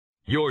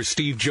Your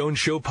Steve Jones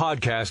Show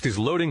podcast is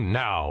loading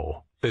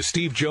now. The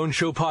Steve Jones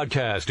Show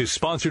podcast is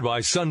sponsored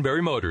by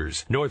Sunbury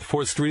Motors, North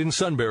 4th Street in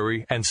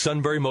Sunbury, and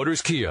Sunbury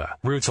Motors Kia,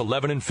 routes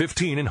 11 and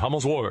 15 in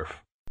Hummel's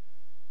Wharf.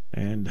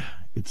 And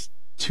it's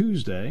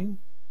Tuesday,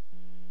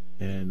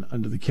 and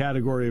under the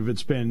category of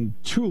it's been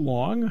too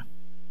long,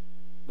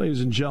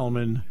 ladies and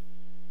gentlemen,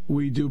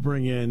 we do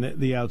bring in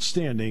the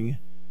outstanding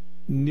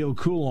Neal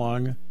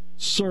Coolong.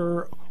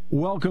 Sir,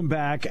 welcome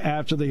back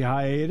after the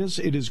hiatus.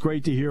 It is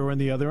great to hear you on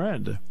the other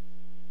end.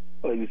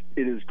 Well,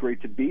 it is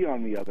great to be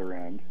on the other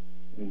end.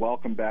 And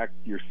welcome back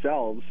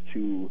yourselves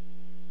to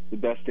the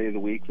best day of the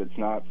week that's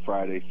not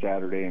Friday,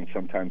 Saturday, and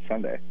sometimes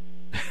Sunday.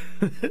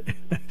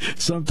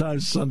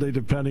 Sometimes Sunday,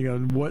 depending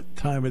on what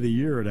time of the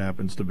year it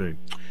happens to be.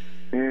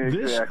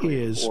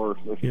 Exactly. This is, or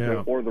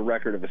the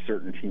record of a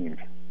certain team.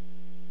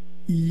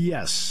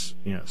 Yes.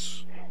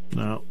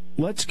 Now,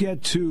 let's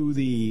get to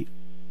the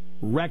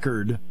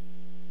record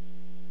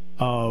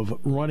of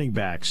running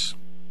backs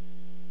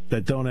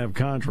that don't have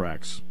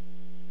contracts.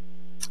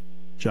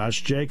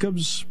 Josh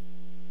Jacobs,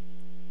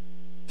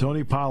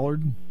 Tony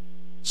Pollard,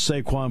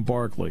 Saquon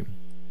Barkley.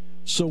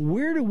 So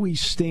where do we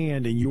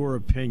stand, in your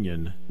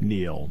opinion,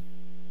 Neal,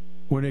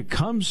 when it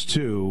comes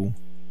to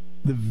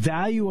the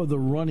value of the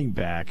running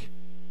back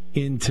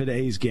in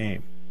today's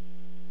game?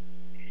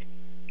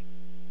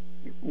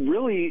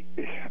 Really,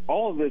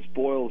 all of this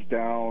boils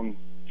down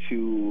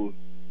to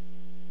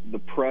the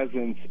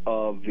presence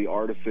of the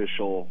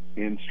artificial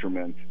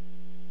instrument,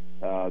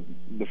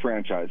 the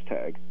franchise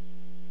tag.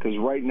 Because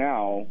right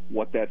now,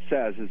 what that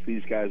says is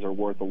these guys are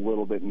worth a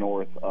little bit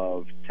north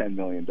of $10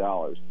 million.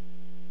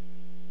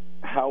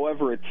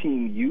 However a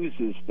team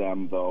uses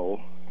them,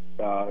 though,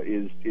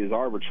 is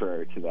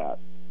arbitrary to that.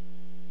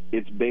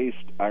 It's based,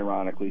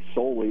 ironically,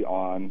 solely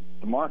on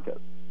the market.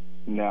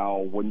 Now,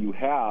 when you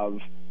have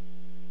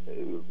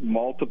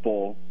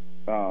multiple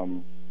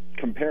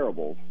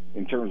comparables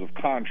in terms of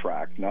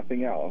contract,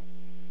 nothing else,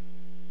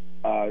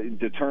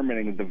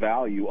 determining the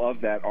value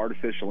of that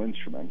artificial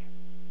instrument,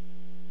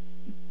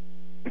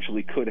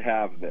 actually could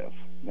have this.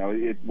 Now,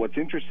 what's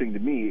interesting to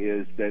me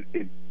is that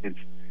it's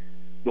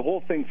the whole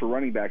thing for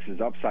running backs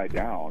is upside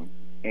down,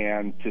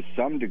 and to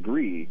some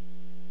degree,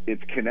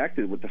 it's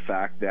connected with the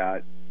fact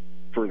that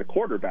for the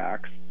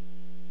quarterbacks,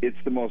 it's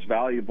the most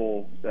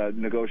valuable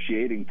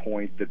negotiating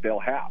point that they'll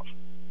have.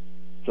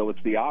 So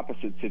it's the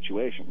opposite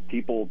situation.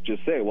 People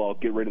just say, well,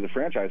 get rid of the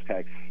franchise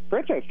tag.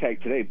 Franchise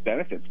tag today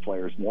benefits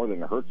players more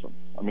than it hurts them.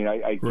 I mean,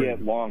 I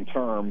get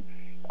long-term.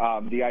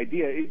 The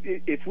idea,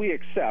 if we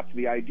accept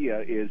the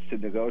idea is to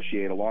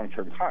negotiate a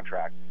long-term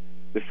contract,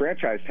 the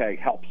franchise tag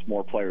helps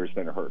more players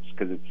than it hurts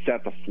because it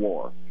sets a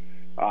floor.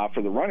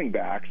 For the running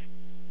backs,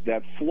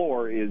 that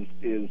floor is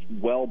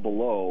well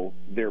below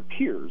their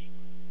peers.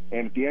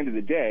 And at the end of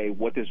the day,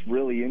 what this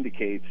really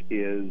indicates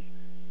is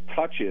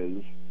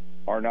touches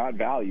are not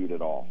valued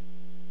at all.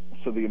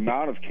 So the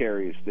amount of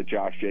carries that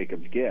Josh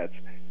Jacobs gets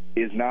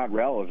is not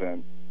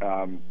relevant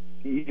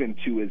even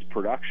to his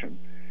production.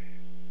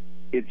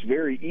 It's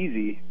very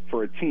easy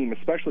for a team,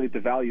 especially at the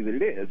value that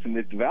it is, and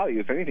the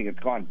value, if anything, it's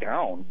gone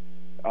down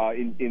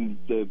in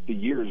the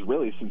years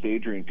really since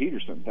Adrian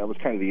Peterson. That was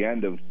kind of the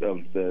end of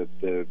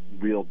the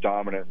real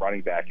dominant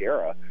running back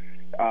era.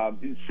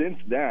 Since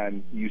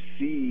then, you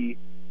see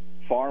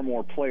far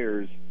more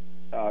players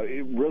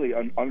really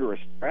under a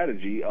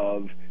strategy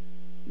of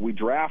we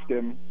draft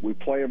him, we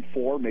play him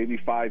 4, maybe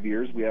 5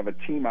 years, we have a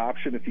team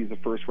option if he's a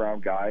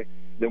first-round guy,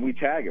 then we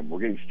tag him. We're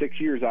getting 6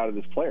 years out of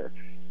this player.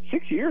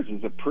 6 years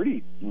is a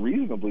pretty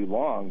reasonably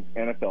long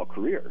NFL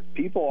career.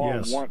 People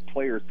all want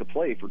players to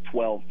play for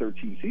 12,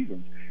 13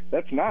 seasons.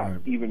 That's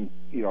not even,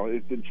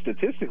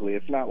 statistically,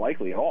 it's not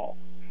likely at all.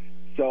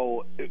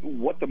 So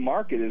what the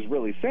market is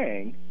really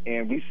saying,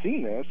 and we've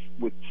seen this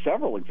with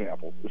several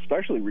examples,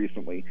 especially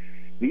recently,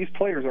 these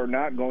players are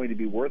not going to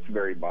be worth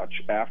very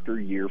much after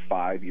year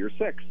 5, year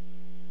 6.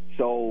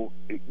 So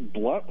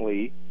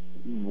bluntly,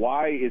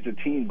 why is a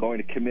team going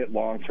to commit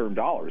long-term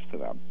dollars to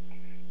them?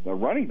 The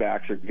running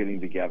backs are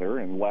getting together,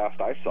 and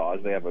last I saw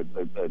is they have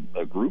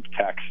a group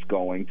text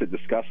going to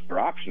discuss their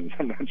options.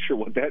 I'm not sure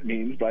what that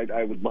means, but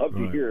I would love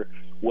to hear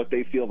what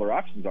they feel their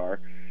options are.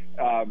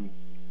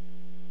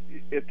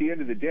 At the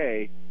end of the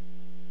day,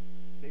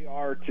 they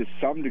are to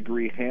some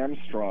degree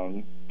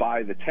hamstrung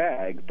by the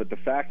tag, but the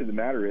fact of the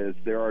matter is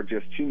there are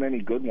just too many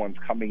good ones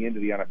coming into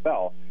the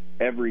NFL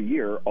every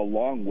year,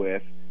 along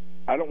with,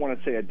 I don't want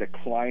to say a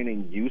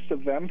declining use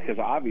of them, because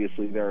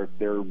obviously they're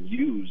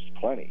used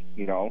plenty.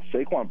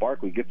 Saquon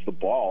Barkley gets the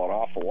ball an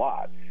awful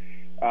lot.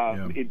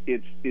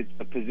 It's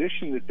a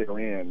position that they're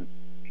in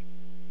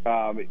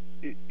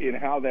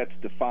how that's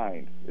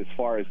defined as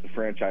far as the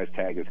franchise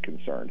tag is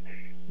concerned.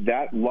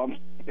 That lumps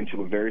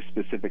into a very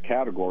specific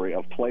category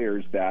of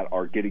players that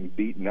are getting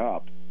beaten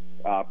up,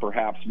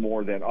 perhaps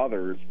more than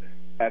others,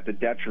 at the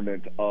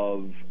detriment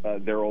of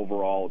their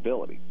overall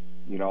ability.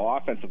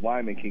 Offensive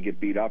linemen can get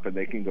beat up and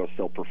they can go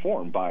still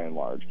perform by and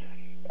large.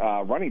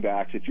 Running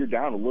backs, if you're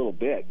down a little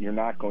bit, you're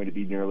not going to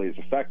be nearly as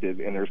effective,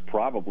 and there's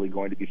probably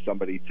going to be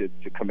somebody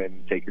to come in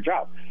and take your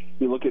job.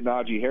 You look at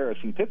Najee Harris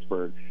in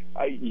Pittsburgh.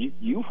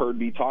 You've heard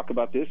me talk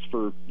about this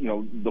for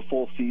the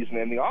full season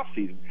and the off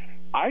season.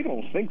 I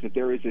don't think that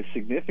there is a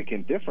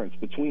significant difference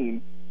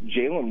between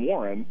Jaylen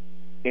Warren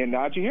and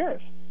Najee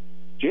Harris.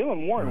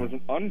 Jaylen Warren was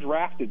an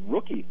undrafted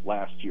rookie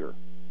last year.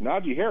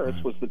 Najee Harris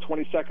was the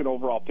 22nd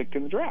overall pick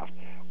in the draft.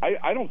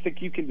 I don't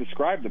think you can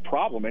describe the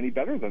problem any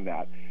better than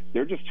that.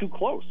 They're just too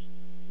close.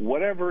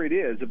 Whatever it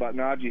is about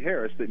Najee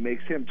Harris that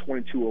makes him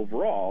 22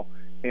 overall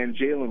and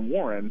Jaylen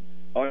Warren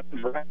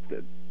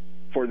undrafted,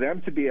 for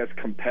them to be as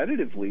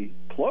competitively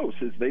close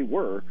as they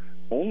were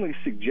only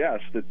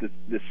suggests that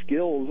the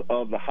skills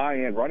of the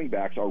high-end running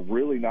backs are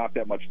really not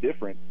that much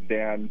different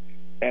than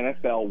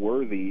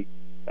NFL-worthy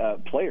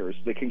players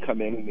that can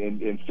come in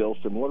and fill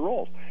similar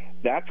roles.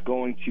 That's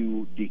going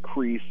to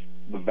decrease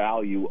the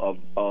value of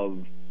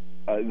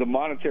the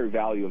monetary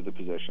value of the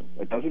position.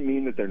 It doesn't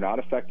mean that they're not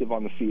effective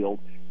on the field.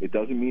 It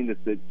doesn't mean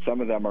that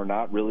some of them are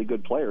not really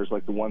good players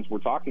like the ones we're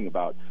talking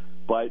about.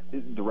 But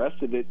the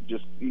rest of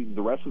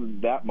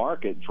that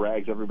market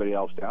drags everybody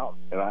else down.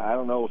 And I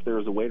don't know if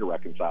there's a way to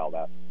reconcile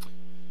that.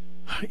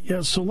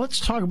 Yeah, so let's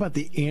talk about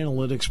the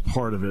analytics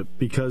part of it,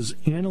 because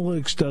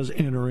analytics does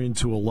enter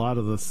into a lot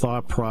of the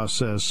thought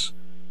process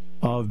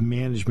of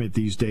management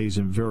these days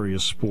in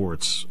various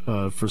sports.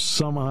 For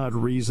some odd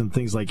reason,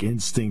 things like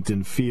instinct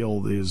and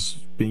feel is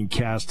being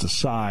cast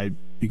aside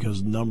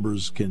because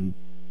numbers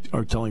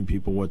are telling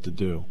people what to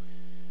do.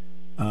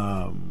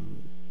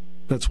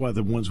 That's why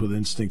the ones with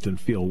instinct and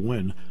feel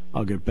win.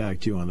 I'll get back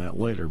to you on that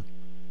later.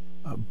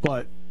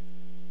 But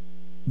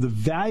the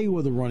value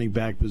of the running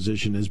back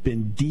position has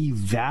been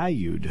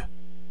devalued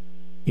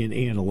in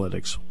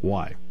analytics.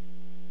 Why?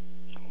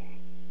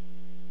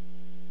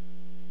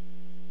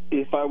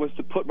 If I was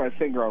to put my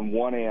finger on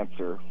one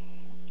answer,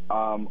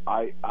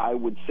 I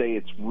would say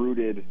it's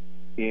rooted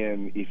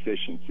in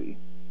efficiency.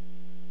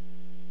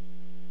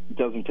 It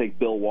doesn't take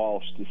Bill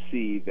Walsh to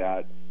see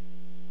that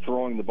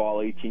throwing the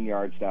ball 18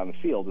 yards down the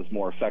field is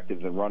more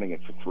effective than running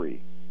it for 3.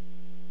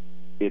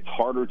 It's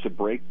harder to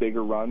break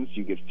bigger runs.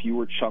 You get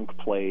fewer chunk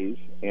plays,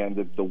 and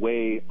the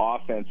way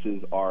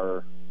offenses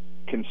are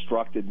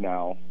constructed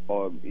now,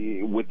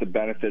 with the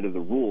benefit of the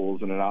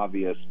rules and an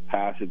obvious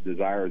passive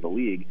desire of the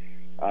league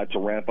to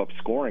ramp up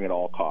scoring at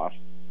all costs,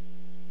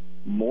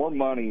 more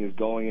money is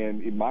going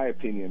in my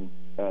opinion,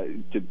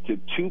 to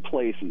two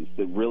places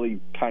that really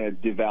kind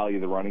of devalue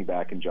the running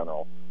back in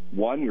general.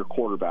 One, your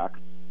quarterback.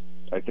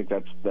 I think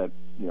that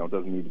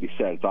doesn't need to be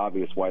said. It's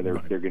obvious why they're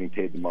getting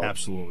paid the most.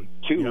 Absolutely.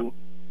 Two,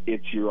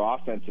 it's your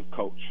offensive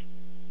coach.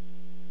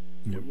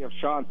 Yep. You have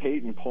Sean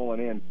Payton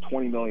pulling in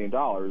 $20 million,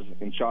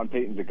 and Sean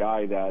Payton's a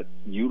guy that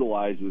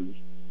utilizes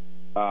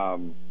a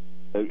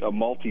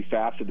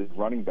multifaceted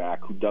running back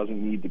who doesn't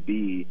need to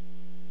be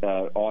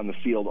on the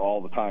field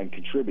all the time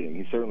contributing.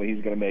 He's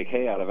going to make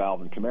hay out of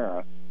Alvin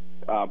Kamara,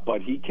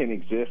 but he can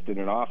exist in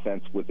an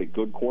offense with a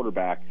good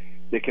quarterback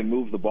that can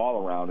move the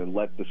ball around and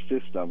let the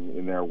system,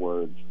 in their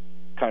words,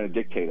 kind of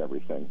dictate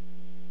everything.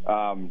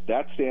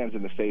 That stands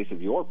in the face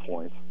of your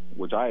point,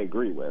 which I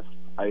agree with.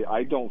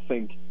 I don't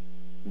think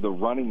the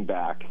running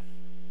back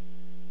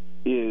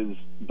is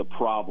the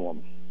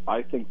problem.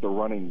 I think the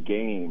running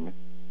game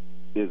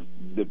is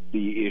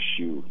the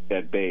issue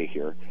at bay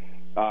here.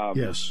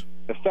 Yes.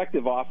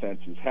 Effective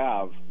offenses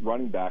have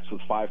running backs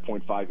with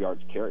 5.5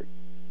 yards carry.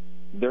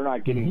 They're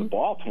not getting the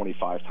ball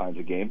 25 times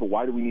a game, but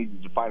why do we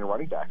need to define a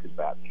running back as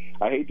that?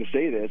 I hate to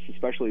say this,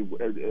 especially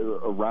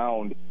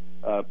around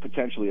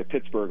potentially a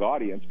Pittsburgh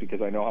audience,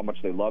 because I know how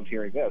much they love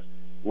hearing this.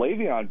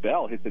 Le'Veon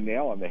Bell hit the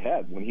nail on the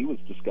head when he was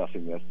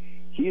discussing this.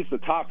 He's the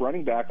top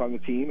running back on the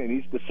team, and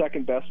he's the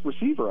second best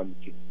receiver on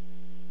the team.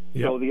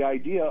 Yep. So the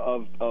idea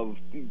of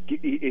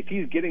if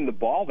he's getting the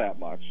ball that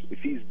much, if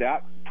he's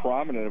that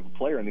prominent of a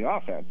player in the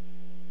offense,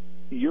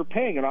 you're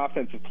paying an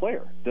offensive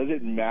player. Does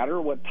it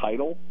matter what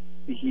title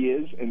he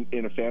is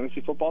in a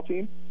fantasy football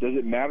team? Does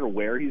it matter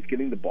where he's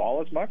getting the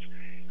ball as much?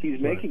 He's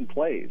making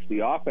plays. The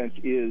offense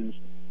is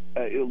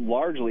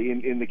largely,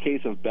 in the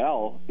case of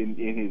Bell in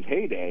his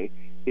heyday,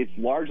 it's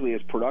largely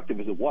as productive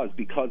as it was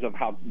because of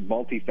how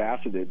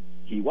multifaceted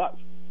he was.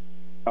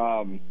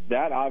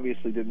 That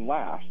obviously didn't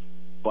last,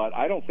 but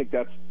I don't think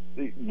that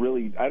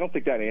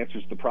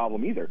answers the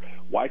problem either.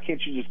 Why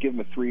can't you just give him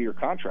a 3-year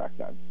contract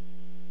then?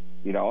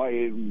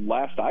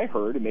 Last I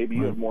heard, and maybe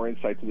you have more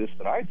insight to this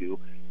than I do,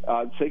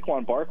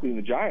 Saquon Barkley and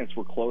the Giants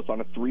were close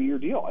on a 3-year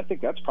deal. I think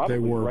that's probably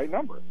the right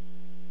number.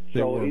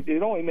 So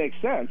it only makes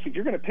sense if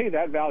you're going to pay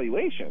that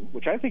valuation,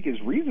 which I think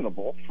is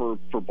reasonable for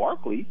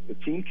Barkley, a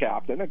team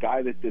captain, a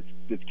guy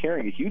that's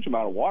carrying a huge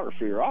amount of water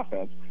for your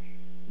offense.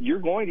 You're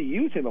going to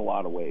use him in a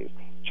lot of ways.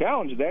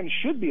 Challenge then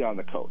should be on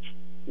the coach,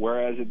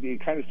 whereas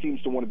it kind of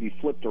seems to want to be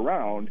flipped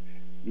around.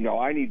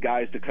 I need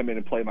guys to come in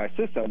and play my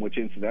system, which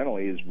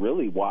incidentally is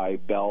really why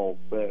Bell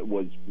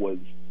was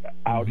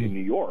out in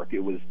New York.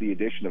 It was the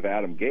addition of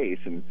Adam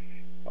Gase and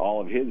all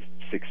of his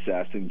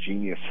success and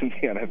genius in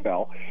the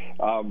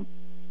NFL.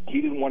 He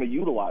didn't want to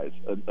utilize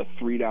a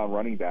 3-down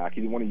running back.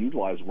 He didn't want to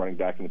utilize a running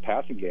back in the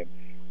passing game.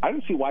 I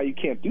don't see why you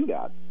can't do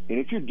that. And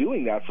if you're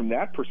doing that from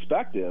that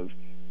perspective,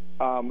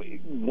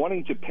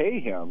 wanting to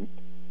pay him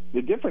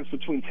The difference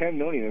between $10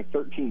 million and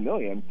 $13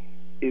 million,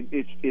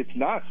 it's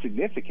not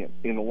significant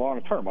in the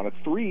long term. On a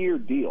 3-year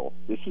deal,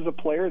 this is a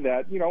player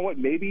that, you know what,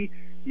 maybe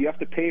you have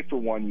to pay for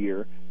 1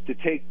 year to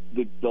take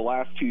the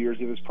last 2 years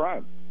of his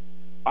prime.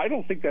 I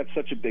don't think that's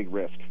such a big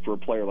risk for a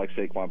player like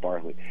Saquon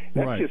Barkley.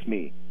 That's just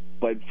me.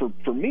 But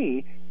for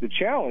me, the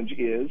challenge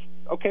is,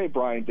 okay,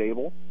 Brian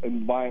Dable,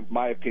 in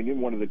my opinion,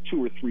 one of the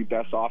 2 or 3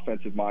 best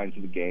offensive minds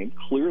in the game,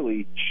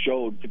 clearly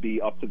showed to be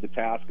up to the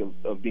task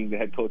of being the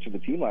head coach of the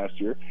team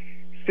last year.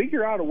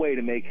 Figure out a way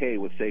to make hay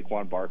with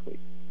Saquon Barkley.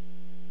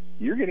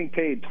 You're getting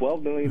paid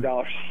 $12 million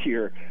a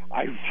year.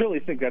 I really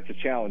think that's a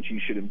challenge you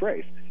should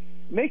embrace.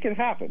 Make it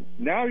happen.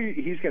 Now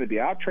he's going to be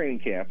out training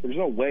camp. There's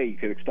no way you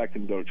could expect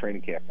him to go to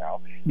training camp now.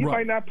 He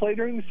might not play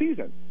during the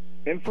season.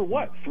 And for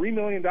what? $3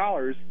 million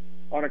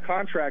on a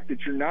contract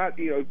that you're not,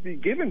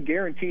 give him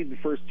guaranteed the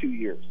first 2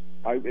 years.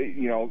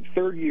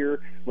 Third year,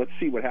 let's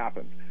see what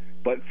happens.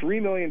 But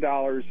 $3 million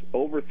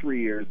over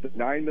 3 years, the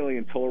 $9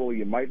 million total,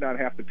 you might not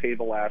have to pay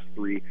the last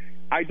 3.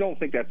 I don't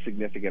think that's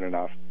significant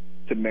enough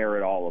to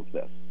merit all of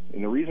this.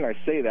 And the reason I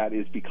say that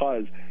is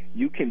because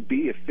you can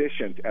be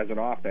efficient as an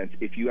offense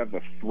if you have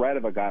the threat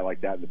of a guy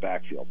like that in the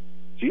backfield.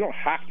 So you don't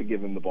have to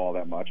give him the ball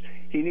that much.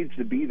 He needs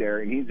to be there,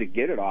 and he needs to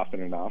get it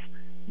often enough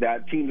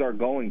that teams are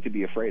going to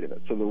be afraid of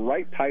it. So the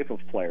right type of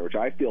player, which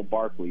I feel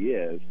Barkley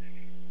is,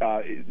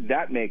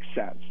 that makes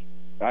sense.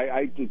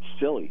 It's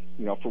silly,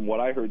 from what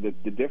I heard,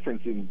 the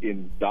difference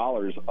in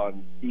dollars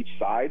on each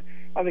side,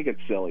 I think it's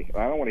silly.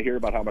 I don't want to hear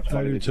about how much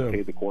money they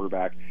paid the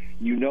quarterback.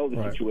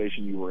 The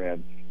situation you were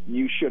in.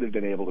 You should have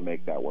been able to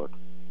make that work.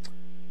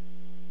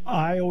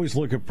 I always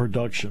look at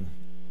production.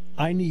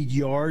 I need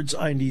yards.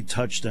 I need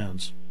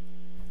touchdowns.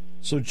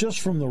 So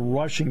just from the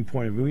rushing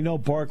point of view, we know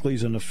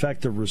Barkley's an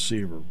effective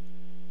receiver.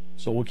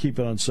 So we'll keep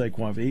it on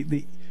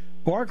Saquon.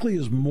 Barkley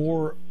is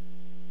more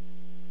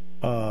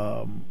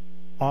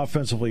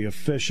offensively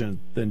efficient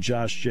than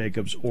Josh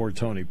Jacobs or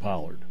Tony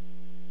Pollard,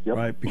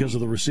 right? Because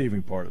of the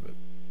receiving part of it.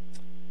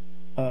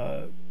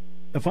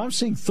 If I'm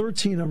seeing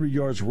 1,300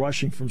 yards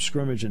rushing from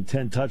scrimmage and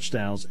 10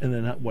 touchdowns, and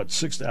then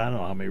 6? I don't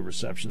know how many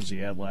receptions he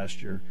had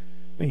last year.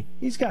 I mean,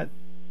 he's got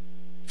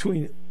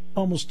between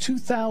almost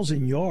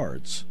 2,000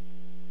 yards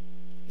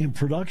in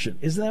production.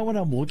 Isn't that what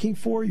I'm looking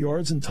for?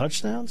 Yards and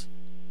touchdowns?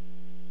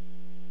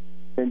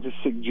 And to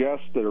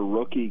suggest that a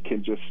rookie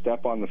can just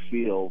step on the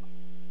field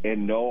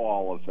and know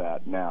all of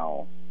that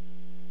now,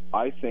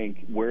 I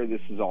think where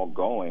this is all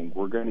going,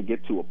 we're going to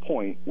get to a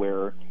point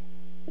where,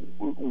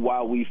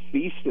 while we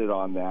feasted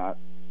on that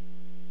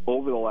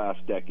over the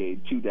last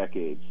decade, 2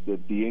 decades,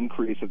 that the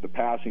increase of the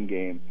passing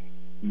game,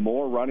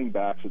 more running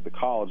backs at the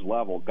college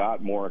level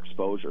got more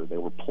exposure. They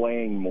were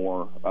playing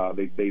more.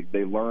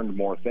 They learned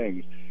more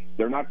things.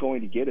 They're not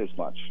going to get as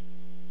much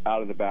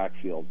out of the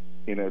backfield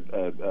in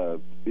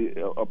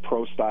a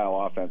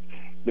pro-style offense.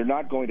 They're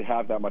not going to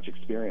have that much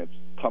experience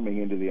coming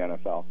into the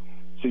NFL.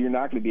 So you're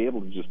not going to be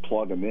able to just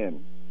plug them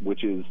in,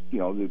 which is,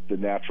 the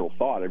natural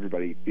thought.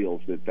 Everybody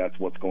feels that that's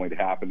what's going to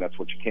happen. That's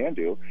what you can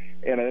do.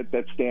 And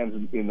that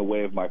stands in the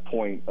way of my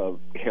point of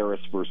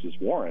Harris versus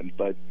Warren.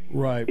 But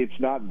it's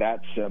not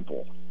that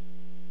simple.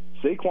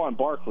 Saquon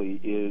Barkley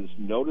is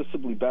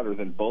noticeably better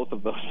than both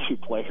of those 2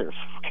 players,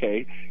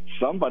 okay?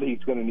 Somebody's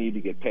going to need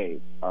to get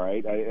paid, all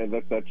right?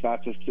 That's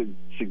not just to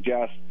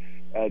suggest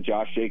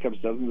Josh Jacobs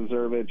doesn't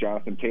deserve it.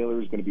 Jonathan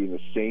Taylor is going to be in the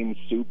same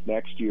soup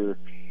next year.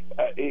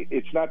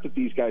 It's not that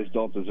these guys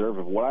don't deserve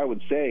it. What I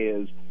would say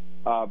is,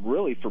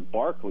 really, for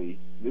Barkley,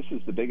 this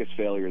is the biggest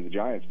failure of the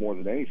Giants more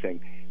than anything.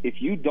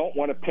 If you don't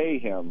want to pay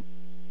him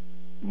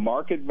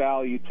market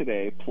value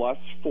today plus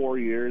 4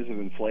 years of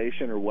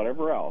inflation or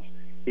whatever else,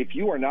 if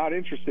you are not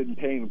interested in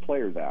paying the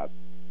player that,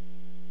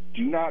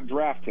 do not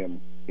draft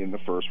him in the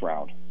first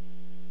round.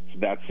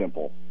 It's that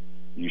simple.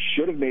 You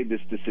should have made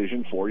this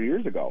decision 4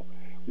 years ago.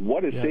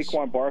 What has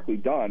Saquon Barkley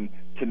done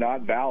to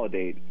not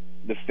validate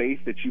the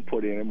faith that you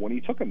put in him when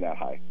you took him that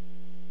high?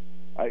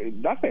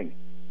 Nothing.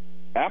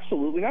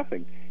 Absolutely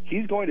nothing.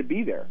 He's going to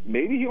be there.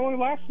 Maybe he only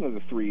lasts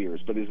another 3 years,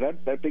 but is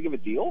that big of a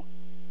deal?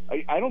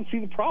 I don't see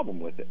the problem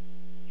with it.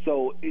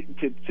 So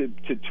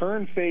to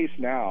turn face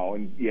now,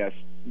 and yes,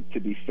 to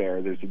be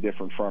fair, there's a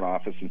different front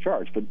office in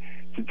charge, but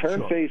to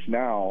turn face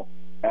now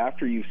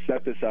after you've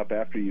set this up,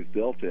 after you've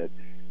built it,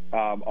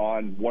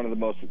 on one of the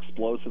most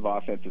explosive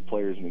offensive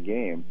players in the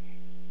game,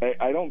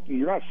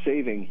 you're not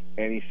saving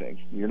anything.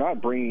 You're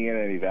not bringing in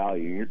any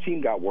value. Your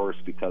team got worse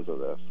because of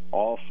this.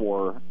 All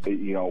for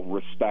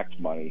respect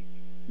money,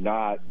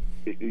 not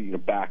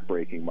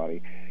back-breaking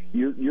money.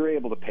 You're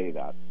able to pay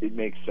that. It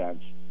makes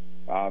sense.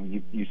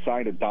 You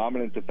signed a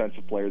dominant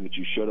defensive player that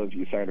you should have.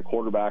 You signed a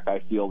quarterback. I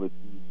feel that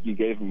you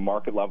gave him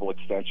market level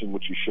extension,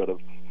 which you should have.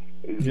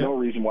 There's no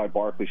reason why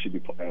Barkley should be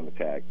playing on the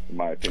tag, in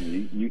my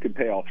opinion. You could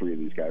pay all 3 of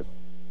these guys.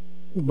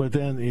 But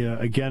then,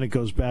 again, it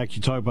goes back.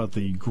 You talk about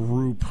the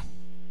group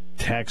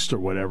text or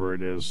whatever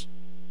it is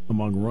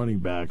among running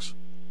backs.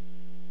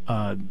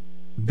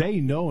 They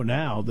know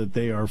now that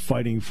they are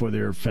fighting for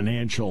their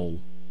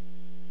financial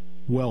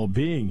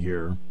well-being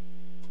here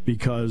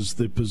because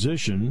the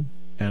position,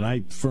 and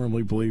I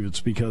firmly believe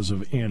it's because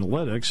of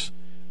analytics,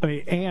 I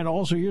mean, and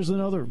also here's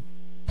another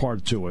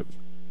part to it.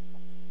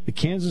 The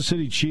Kansas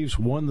City Chiefs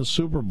won the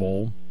Super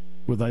Bowl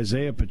with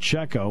Isaiah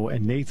Pacheco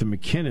and Nathan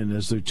McKinnon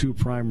as their two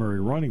primary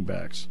running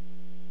backs.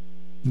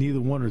 Neither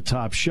one are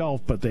top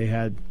shelf, but they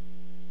had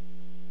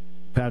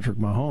Patrick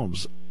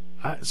Mahomes.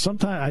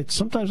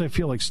 Sometimes I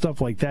feel like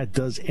stuff like that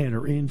does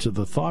enter into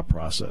the thought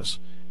process.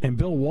 And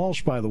Bill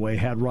Walsh, by the way,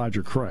 had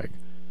Roger Craig.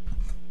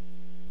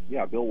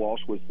 Yeah, Bill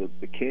Walsh was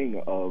the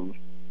king of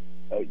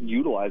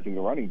utilizing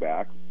the running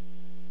back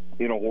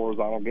in a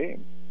horizontal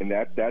game, and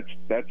that's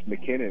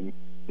McKinnon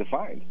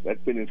defined.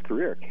 That's been his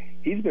career.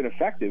 He's been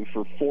effective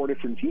for 4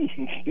 different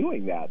teams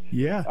doing that.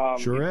 Yeah,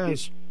 sure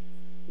has.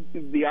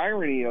 The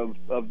irony of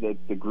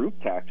the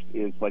group text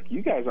is, like,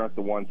 you guys aren't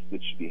the ones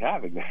that should be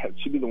having that. It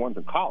should be the ones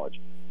in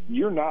college.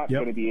 You're not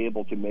going to be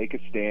able to make a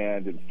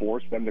stand and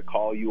force them to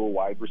call you a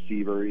wide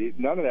receiver.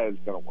 None of that is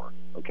going to work,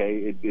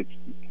 okay?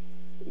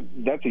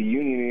 That's a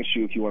union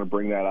issue if you want to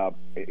bring that up.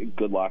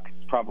 Good luck.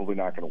 It's probably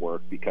not going to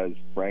work because,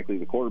 frankly,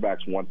 the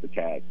quarterbacks want the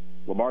tag.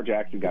 Lamar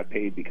Jackson got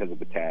paid because of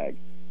the tag.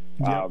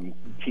 Yep.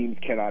 Teams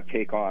cannot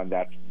take on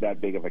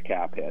that big of a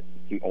cap hit.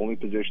 It's the only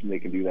position they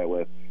can do that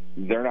with.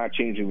 They're not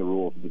changing the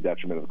rules to the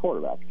detriment of the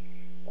quarterback.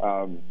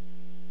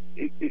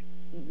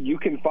 You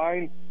can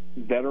find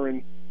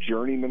veteran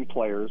journeyman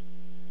players.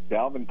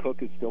 Dalvin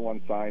Cook is still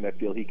unsigned. I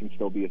feel he can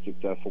still be a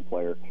successful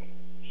player.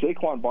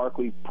 Saquon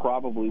Barkley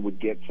probably would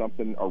get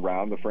something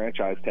around the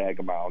franchise tag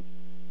amount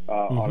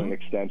on an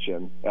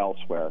extension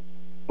elsewhere.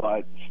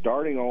 But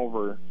starting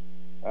over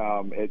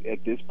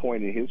at this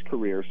point in his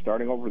career,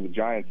 starting over the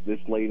Giants this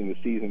late in the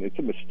season, it's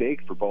a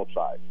mistake for both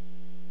sides.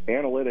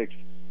 Analytics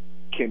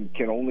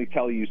can only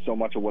tell you so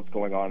much of what's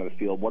going on in the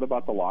field. What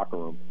about the locker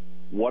room?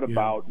 What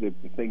about the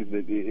things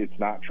that it's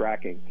not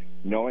tracking?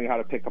 Knowing how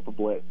to pick up a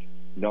blitz,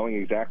 knowing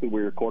exactly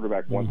where your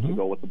quarterback wants to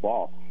go with the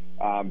ball,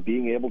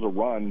 being able to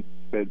run.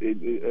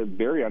 A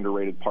very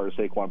underrated part of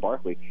Saquon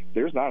Barkley.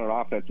 There's not an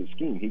offensive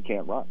scheme he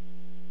can't run.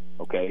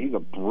 Okay, he's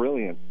a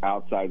brilliant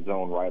outside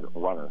zone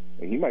runner,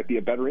 and he might be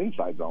a better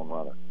inside zone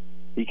runner.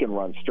 He can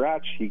run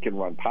stretch. He can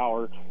run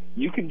power.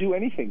 You can do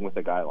anything with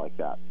a guy like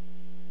that.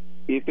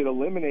 If it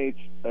eliminates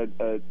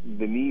the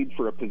need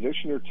for a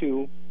position or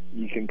two,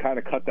 you can kind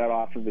of cut that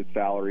off of its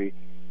salary.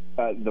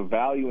 The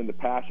value in the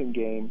passing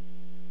game,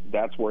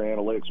 that's where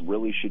analytics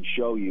really should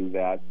show you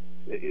that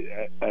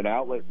an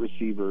outlet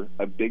receiver,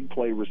 a big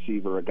play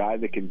receiver, a guy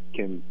that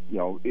can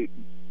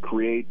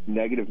create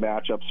negative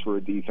matchups for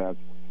a defense,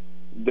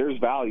 there's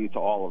value to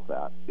all of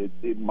that.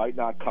 It might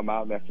not come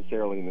out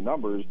necessarily in the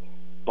numbers,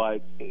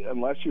 but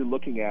unless you're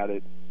looking at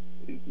it,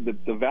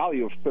 the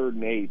value of 3rd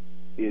and 8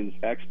 is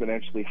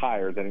exponentially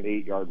higher than an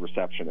 8-yard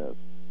reception is.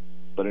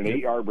 But an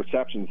 8-yard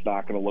reception is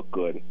not going to look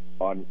good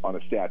on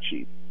a stat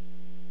sheet.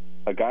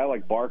 A guy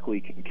like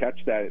Barkley can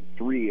catch that at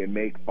 3 and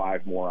make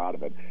 5 more out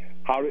of it.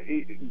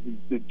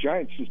 The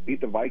Giants just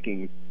beat the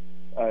Vikings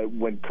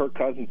when Kirk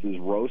Cousins is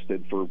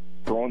roasted for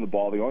throwing the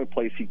ball, the only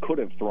place he could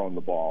have thrown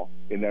the ball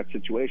in that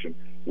situation.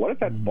 What if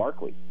that's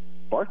Barkley?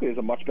 Barkley has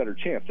a much better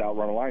chance to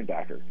outrun a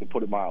linebacker, to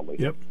put it mildly.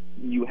 Yep.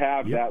 You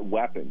have that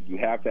weapon. You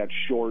have that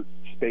short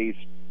space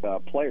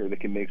player that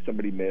can make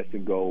somebody miss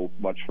and go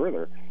much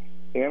further.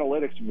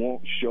 Analytics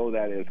won't show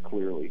that as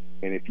clearly.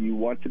 And if you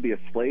want to be a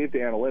slave to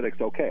analytics,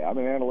 okay, I'm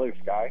an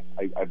analytics guy.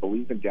 I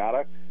believe in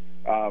data.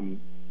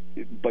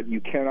 But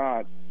you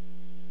cannot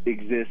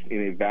exist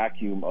in a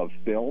vacuum of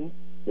film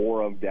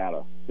or of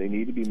data. They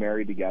need to be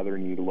married together,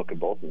 and you need to look at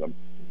both of them.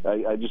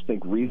 I just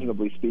think,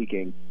 reasonably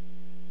speaking,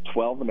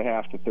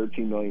 $12.5 to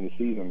 $13 million a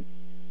season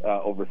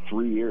over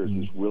 3 years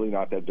is really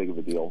not that big of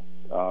a deal.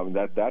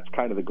 That's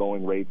kind of the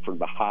going rate for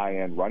the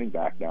high-end running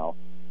back now.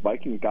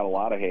 Vikings got a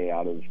lot of hay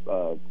out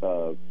of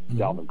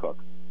Dalvin Cook.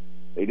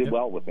 They did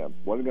well with him.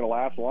 Wasn't going to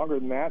last longer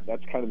than that.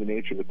 That's kind of the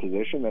nature of the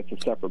position. That's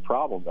a separate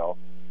problem, though.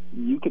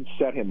 You could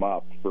set him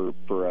up for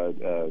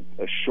a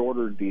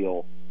shorter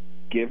deal,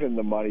 given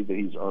the money that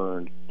he's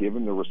earned,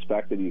 given the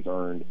respect that he's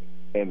earned,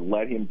 and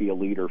let him be a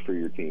leader for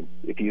your team.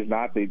 If he's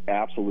not the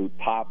absolute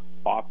top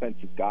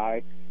offensive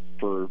guy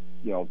for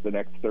the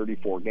next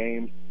 34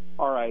 games,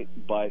 all right,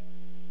 but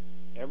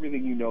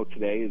everything you know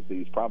today is that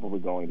he's probably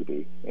going to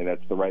be, and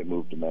that's the right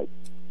move to make.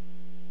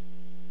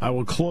 I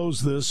will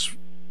close this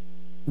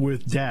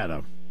with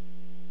data,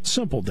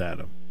 simple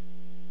data.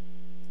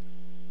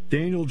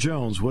 Daniel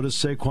Jones, what does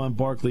Saquon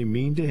Barkley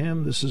mean to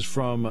him? This is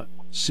from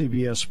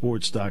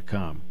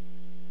CBSSports.com.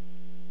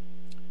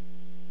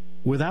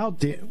 Without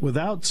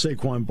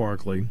Saquon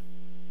Barkley,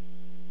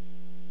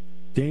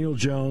 Daniel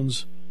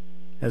Jones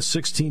has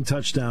 16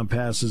 touchdown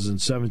passes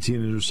and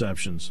 17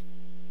 interceptions.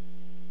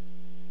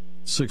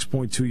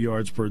 6.2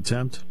 yards per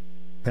attempt,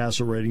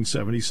 passer rating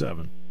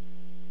 77.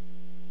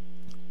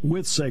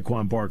 With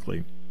Saquon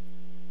Barkley,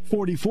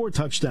 44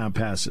 touchdown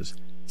passes,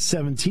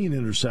 17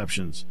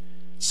 interceptions,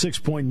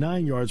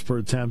 6.9 yards per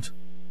attempt,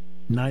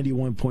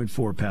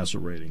 91.4 passer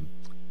rating.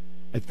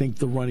 I think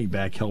the running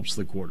back helps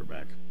the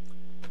quarterback.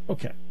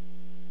 Okay.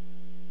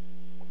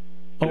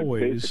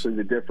 Always. Basically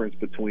the difference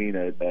between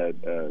a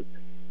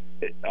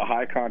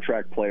high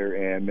contract player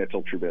and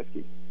Mitchell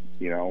Trubisky.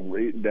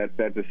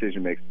 that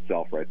decision makes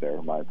itself right there,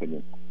 in my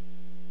opinion.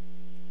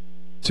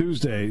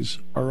 Tuesdays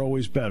are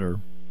always better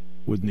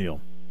with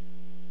Neal.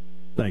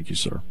 Thank you,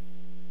 sir.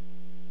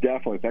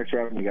 Definitely. Thanks for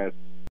having me, guys.